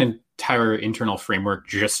an entire internal framework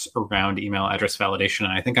just around email address validation,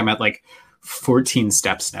 and I think I'm at like 14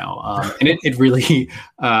 steps now. And it really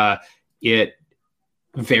it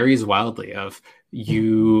varies wildly.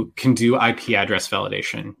 You can do IP address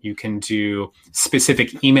validation. You can do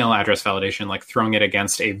specific email address validation, like throwing it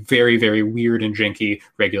against a very, very weird and janky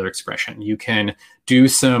regular expression. You can do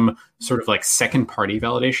some sort of like second party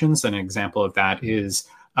validations. An example of that is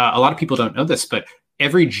a lot of people don't know this, but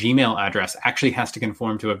every Gmail address actually has to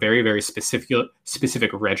conform to a very, very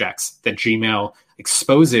specific regex that Gmail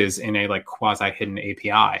exposes in a like quasi hidden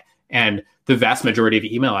API. And the vast majority of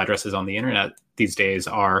email addresses on the internet these days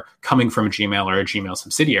are coming from Gmail or a Gmail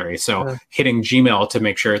subsidiary. So hitting Gmail to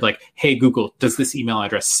make sure, like, hey, Google, does this email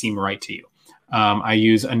address seem right to you? I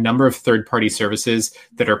use a number of third-party services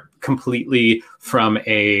that are completely from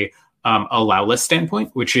a allow list standpoint,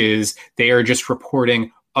 which is they are just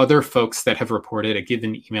reporting other folks that have reported a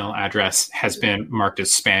given email address has been marked as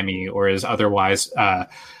spammy or is otherwise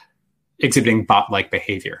exhibiting bot-like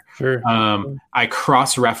behavior. Sure. I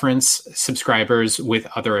cross-reference subscribers with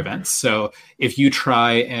other events. So if you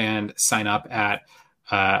try and sign up at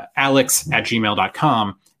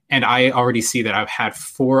alex@gmail.com, and I already see that I've had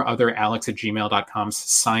 4 other alex@gmail.coms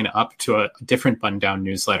sign up to a different Button Down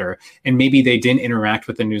newsletter, and maybe they didn't interact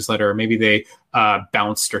with the newsletter, or maybe they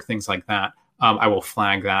bounced or things like that, I will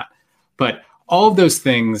flag that. But all of those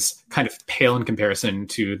things kind of pale in comparison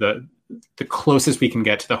to the closest we can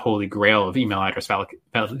get to the holy grail of email address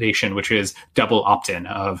validation, which is double opt-in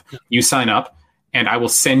of you sign up and I will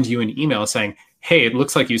send you an email saying, hey, it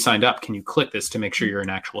looks like you signed up. Can you click this to make sure you're an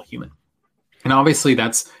actual human? And obviously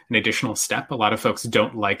that's an additional step. A lot of folks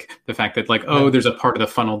don't like the fact that like, oh, there's a part of the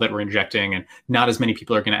funnel that we're injecting and not as many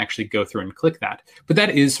people are going to actually go through and click that. But that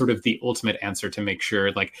is sort of the ultimate answer to make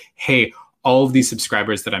sure like, hey, all of these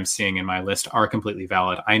subscribers that I'm seeing in my list are completely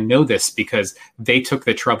valid. I know this because they took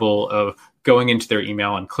the trouble of going into their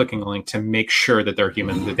email and clicking a link to make sure that they're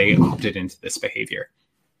human, that they opted into this behavior.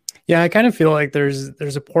 Yeah, I kind of feel like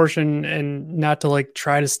there's a portion, and not to like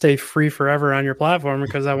try to stay free forever on your platform,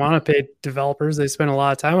 because I want to pay developers. They spend a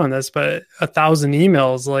lot of time on this, but 1,000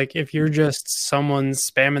 emails, like if you're just someone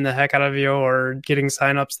spamming the heck out of you or getting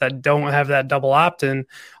signups that don't have that double opt-in,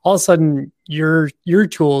 all of a sudden your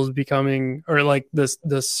tool is becoming, or like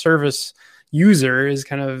the service user is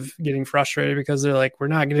kind of getting frustrated because they're like, we're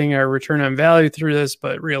not getting our return on value through this,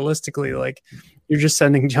 but realistically, like you're just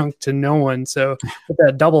sending junk to no one. So with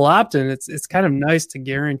that double opt-in, it's kind of nice to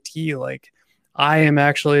guarantee like I am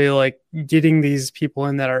actually like getting these people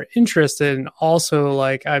in that are interested, and also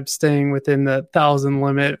like I'm staying within the 1,000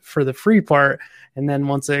 limit for the free part. And then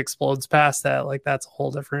once it explodes past that, like that's a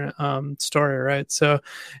whole different story, right? So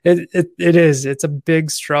it's a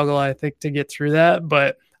big struggle, I think, to get through that,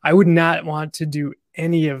 but I would not want to do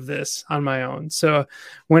any of this on my own. So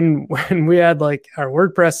when we had like our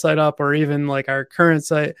WordPress site up, or even like our current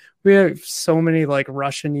site, we have so many like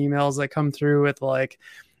Russian emails that come through with like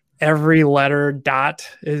every letter dot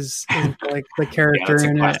is like the character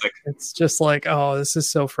in it. It's just like, oh, this is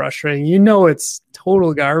so frustrating. You know, it's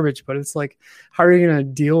total garbage, but it's like, how are you going to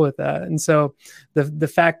deal with that? And so the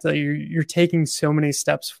fact that you're taking so many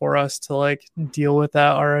steps for us to like deal with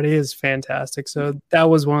that already is fantastic. So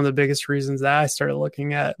that was one of the biggest reasons that I started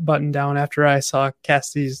looking at Button Down after I saw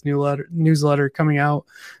Cassidy's newsletter coming out,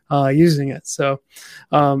 using it. So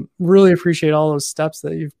really appreciate all those steps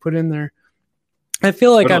that you've put in there. I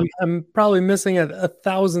feel like I'm probably missing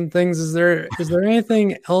 1,000 things. Is there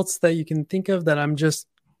anything else that you can think of that I'm just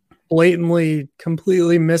blatantly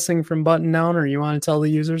completely missing from Button Down, or you want to tell the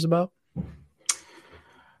users about?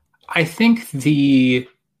 I think the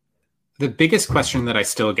biggest question that I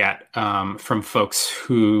still get from folks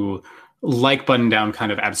who like Button Down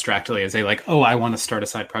kind of abstractly is they like, oh, I want to start a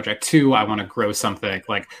side project too. I want to grow something.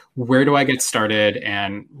 Like, where do I get started,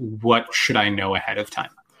 and what should I know ahead of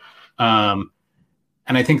time?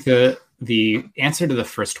 And I think the answer to the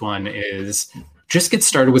first one is just get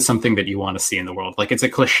started with something that you want to see in the world. Like, it's a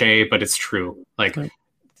cliche, but it's true. Like,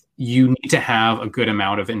 you need to have a good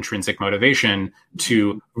amount of intrinsic motivation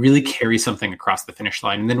to really carry something across the finish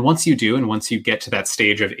line. And then once you do, and once you get to that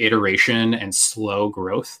stage of iteration and slow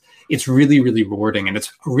growth, it's really, really rewarding. And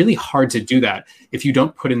it's really hard to do that if you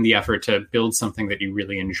don't put in the effort to build something that you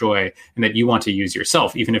really enjoy and that you want to use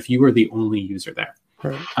yourself, even if you are the only user there.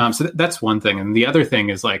 Right. So that's one thing. And the other thing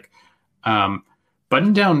is like,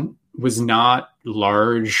 Button Down was not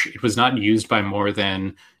large. It was not used by more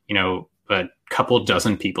than, a couple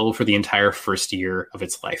dozen people for the entire first year of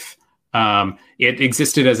its life. It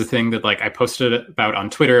existed as a thing that like I posted about on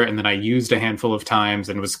Twitter, and then I used a handful of times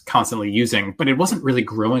and was constantly using, but it wasn't really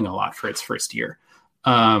growing a lot for its first year.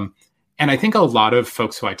 And I think a lot of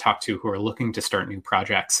folks who I talk to who are looking to start new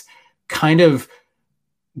projects kind of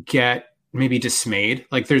get maybe dismayed.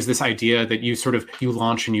 Like, there's this idea that you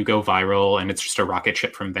launch and you go viral and it's just a rocket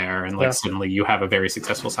ship from there. And like suddenly you have a very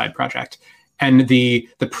successful side project. And the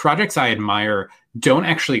projects I admire don't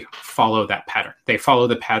actually follow that pattern. They follow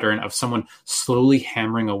the pattern of someone slowly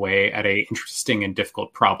hammering away at a interesting and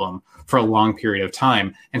difficult problem for a long period of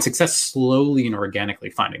time, and success slowly and organically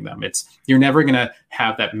finding them. You're never going to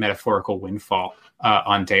have that metaphorical windfall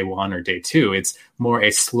on day one or day two. It's more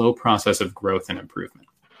a slow process of growth and improvement.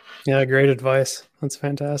 Yeah, great advice. That's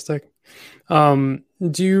fantastic. Have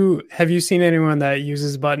you seen anyone that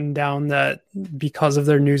uses Button Down that because of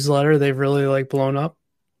their newsletter, they've really like blown up?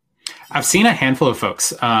 I've seen a handful of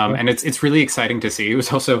folks, and it's really exciting to see. It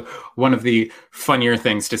was also one of the funnier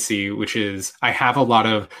things to see, which is I have a lot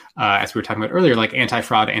of, as we were talking about earlier, like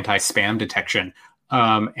anti-fraud, anti-spam detection.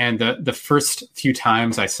 And the first few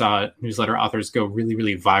times I saw newsletter authors go really,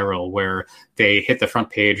 really viral, where they hit the front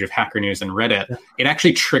page of Hacker News and Reddit, it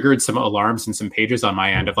actually triggered some alarms and some pages on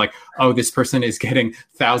my end of like, oh, this person is getting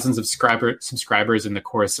thousands of subscribers in the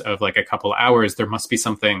course of like a couple hours. There must be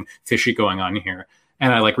something fishy going on here.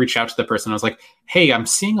 And I like reached out to the person. I was like, hey, I'm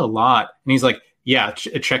seeing a lot. And he's like, yeah,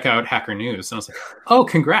 check out Hacker News. And I was like, oh,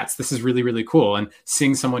 congrats. This is really, really cool. And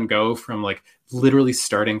seeing someone go from like literally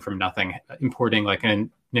starting from nothing, importing like an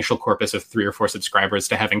initial corpus of 3 or 4 subscribers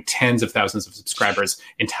to having tens of thousands of subscribers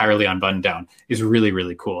entirely on Button Down is really,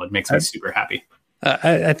 really cool. It makes me super happy.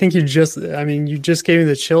 I think you just gave me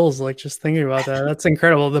the chills, like just thinking about that. That's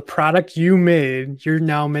incredible. The product you made, you're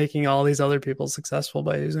now making all these other people successful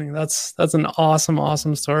by using. That's an awesome,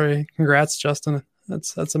 awesome story. Congrats, Justin.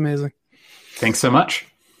 That's amazing. Thanks so much.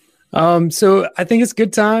 So I think it's a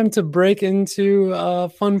good time to break into a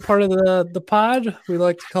fun part of the pod we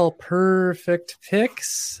like to call Perfect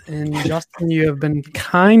Picks. And Justin, you have been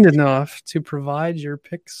kind enough to provide your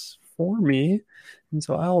picks for me. And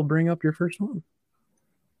so I'll bring up your first one.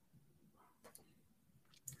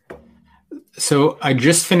 So I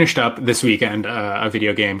just finished up this weekend a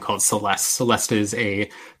video game called Celeste. Celeste is a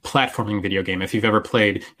platforming video game. If you've ever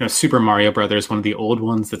played, Super Mario Brothers, one of the old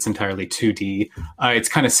ones that's entirely 2D, it's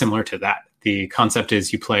kind of similar to that. The concept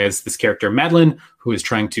is you play as this character, Madeline, who is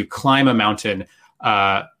trying to climb a mountain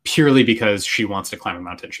purely because she wants to climb a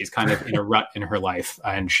mountain. She's kind of in a rut in her life,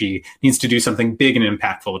 and she needs to do something big and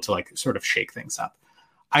impactful to like sort of shake things up.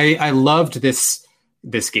 I loved this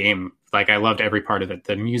game. Like, I loved every part of it.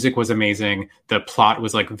 The music was amazing. The plot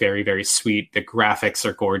was like very, very sweet. The graphics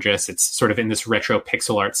are gorgeous. It's sort of in this retro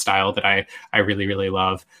pixel art style that I really, really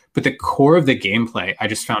love. But the core of the gameplay, I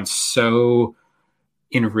just found so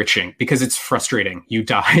enriching because it's frustrating. You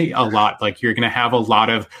die a lot. Like, you're going to have a lot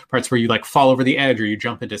of parts where you like fall over the edge or you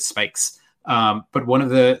jump into spikes. But one of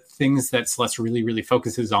the things that Celeste really, really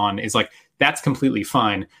focuses on is like, that's completely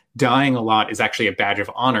fine. Dying a lot is actually a badge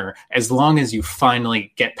of honor as long as you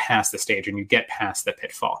finally get past the stage and you get past the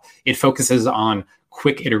pitfall. It focuses on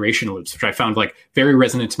quick iteration loops, which I found like very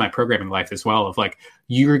resonant to my programming life as well, of like,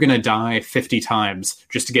 you're going to die 50 times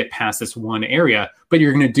just to get past this one area, but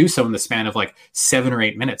you're going to do so in the span of like 7 or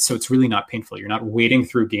 8 minutes. So it's really not painful. You're not waiting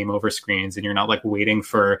through game over screens, and you're not like waiting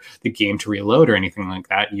for the game to reload or anything like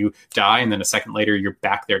that. You die, and then a second later, you're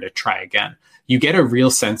back there to try again. You get a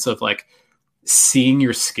real sense of like seeing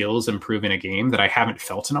your skills improve in a game that I haven't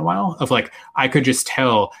felt in a while, of like, I could just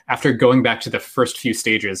tell after going back to the first few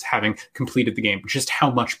stages, having completed the game, just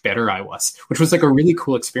how much better I was, which was like a really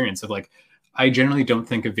cool experience of like, I generally don't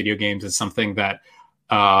think of video games as something that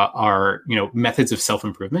are, methods of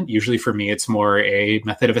self-improvement. Usually for me, it's more a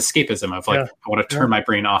method of escapism of like, I want to turn my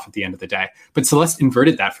brain off at the end of the day. But Celeste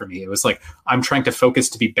inverted that for me. It was like, I'm trying to focus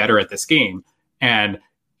to be better at this game. And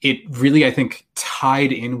it really, I think,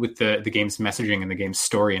 tied in with the game's messaging and the game's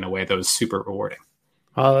story in a way that was super rewarding.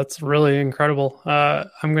 Oh, that's really incredible.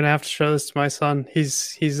 I'm going to have to show this to my son.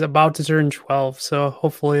 He's about to turn 12, so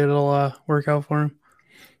hopefully it'll work out for him.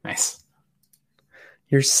 Nice.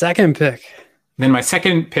 Your second pick. Then my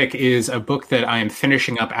second pick is a book that I am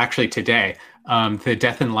finishing up actually today, The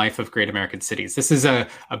Death and Life of Great American Cities. This is a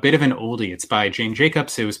bit of an oldie. It's by Jane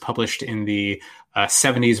Jacobs. It was published in the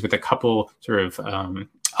 70s with a couple sort of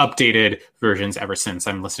updated versions ever since.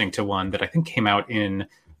 I'm listening to one that I think came out in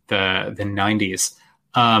the 90s.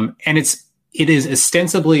 And it is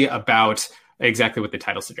ostensibly about exactly what the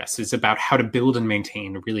title suggests. It's about how to build and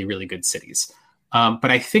maintain really, really good cities. But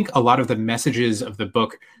I think a lot of the messages of the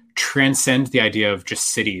book transcend the idea of just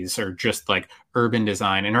cities or just like urban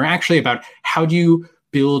design, and are actually about how do you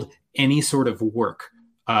build any sort of work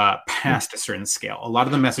past a certain scale. A lot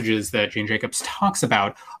of the messages that Jane Jacobs talks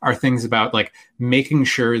about are things about like making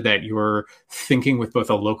sure that you're thinking with both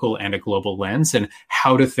a local and a global lens, and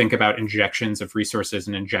how to think about injections of resources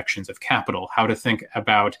and injections of capital, how to think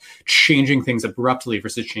about changing things abruptly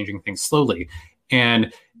versus changing things slowly.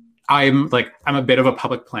 And I'm a bit of a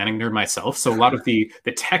public planning nerd myself, so a lot of the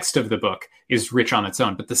text of the book is rich on its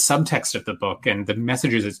own, but the subtext of the book and the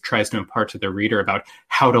messages it tries to impart to the reader about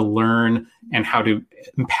how to learn and how to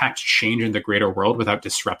impact change in the greater world without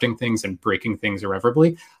disrupting things and breaking things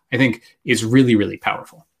irreparably, I think is really, really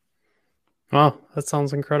powerful. Wow, that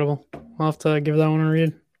sounds incredible. I'll have to give that one a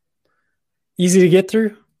read. Easy to get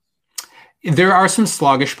through? There are some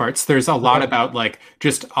sluggish parts. There's a lot about like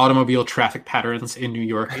just automobile traffic patterns in New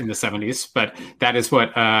York in the 70s, but that is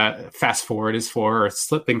what Fast Forward is for, or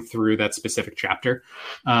slipping through that specific chapter.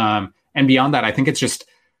 And beyond that, I think it's just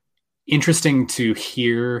interesting to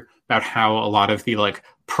hear about how a lot of the like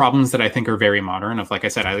problems that I think are very modern of, like I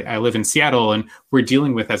said, I live in Seattle and we're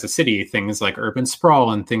dealing with as a city things like urban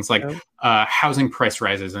sprawl and things like housing price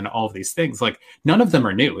rises and all of these things. Like none of them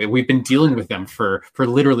are new. We've been dealing with them for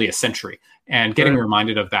literally a century, and getting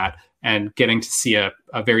reminded of that and getting to see a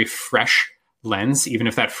very fresh lens, even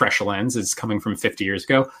if that fresh lens is coming from 50 years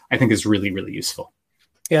ago, I think is really, really useful.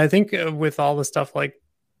 Yeah, I think with all the stuff like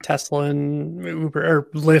Tesla and Uber or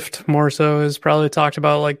Lyft more so is probably talked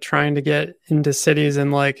about like trying to get into cities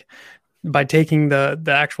and like by taking the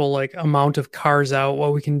actual like amount of cars out,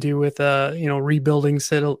 what we can do with rebuilding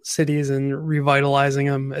cities and revitalizing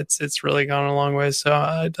them. It's really gone a long way. So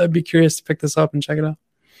I'd be curious to pick this up and check it out.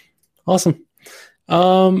 Awesome.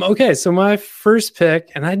 Okay, so my first pick,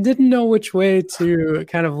 and I didn't know which way to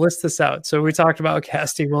kind of list this out. So we talked about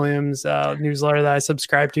Cassidy Williams' newsletter that I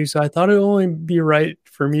subscribe to. So I thought it would only be right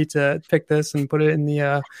for me to pick this and put it in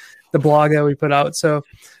the blog that we put out. So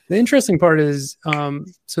the interesting part is,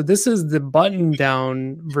 so this is the button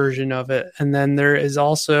down version of it. And then there is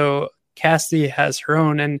also Cassidy has her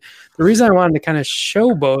own. And the reason I wanted to kind of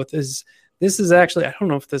show both is this is actually, I don't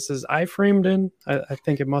know if this is iframed in. I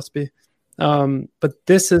think it must be. But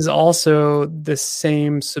this is also the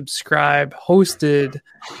same subscribe hosted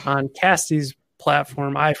on Cassidy's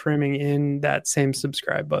platform, iframing in that same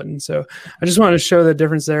subscribe button. So I just wanted to show the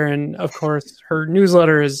difference there. And of course, her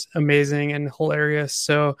newsletter is amazing and hilarious.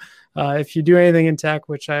 So if you do anything in tech,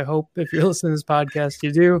 which I hope if you're listening to this podcast,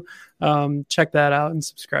 you do, check that out and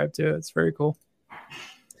subscribe to it. It's very cool.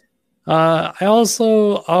 I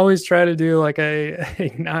also always try to do like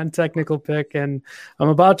a non-technical pick, and I'm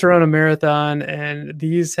about to run a marathon, and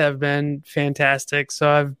these have been fantastic.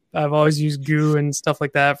 So I've always used Goo and stuff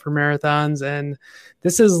like that for marathons, and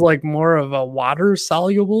this is like more of a water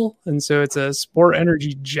soluble, and so it's a sport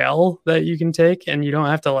energy gel that you can take, and you don't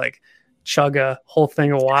have to like chug a whole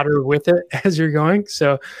thing of water with it as you're going.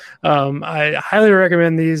 So I highly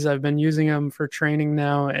recommend these. I've been using them for training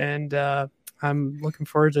now, and I'm looking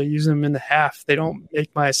forward to using them in the half. They don't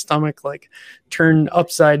make my stomach like turn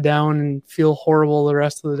upside down and feel horrible the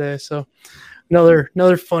rest of the day. So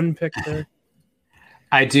another fun pick there.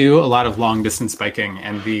 I do a lot of long distance biking,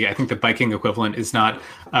 and I think the biking equivalent is not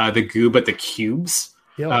the Goo, but the cubes,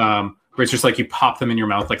 where it's just like you pop them in your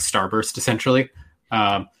mouth like Starburst, essentially.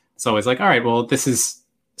 It's always like, all right, well, this is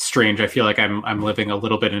strange. I feel like I'm living a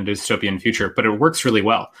little bit in a dystopian future, but it works really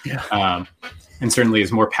well. Yeah. And certainly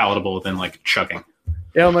is more palatable than like chugging.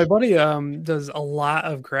 Yeah, my buddy does a lot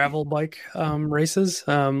of gravel bike races,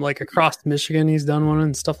 like across Michigan. He's done one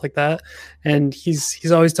and stuff like that. And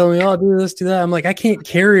he's always telling me, "Oh, do this, do that." I'm like, I can't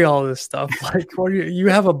carry all this stuff. Like, what you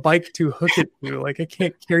have a bike to hook it to? Like, I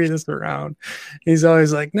can't carry this around. He's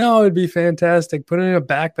always like, "No, it'd be fantastic. Put it in a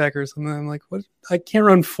backpack or something." I'm like, "What? I can't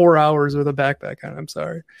run 4 hours with a backpack on. I'm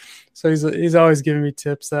sorry." So he's always giving me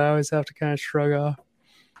tips that I always have to kind of shrug off.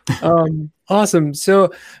 Awesome.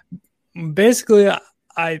 So basically,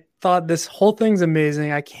 I thought this whole thing's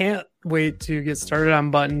amazing. I can't wait to get started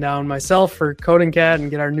on Button Down myself for Coding Cat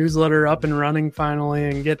and get our newsletter up and running finally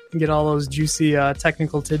and get all those juicy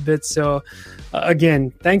technical tidbits. So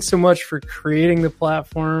again, thanks so much for creating the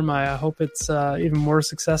platform. I hope it's even more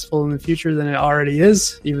successful in the future than it already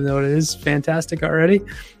is, even though it is fantastic already.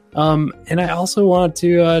 And I also want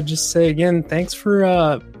to just say again, thanks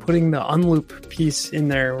for putting the Unloop piece in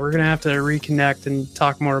there. We're going to have to reconnect and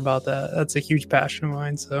talk more about that. That's a huge passion of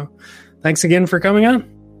mine. So thanks again for coming on.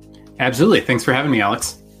 Absolutely. Thanks for having me,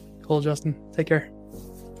 Alex. Cool, Justin. Take care.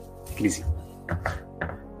 Take it easy.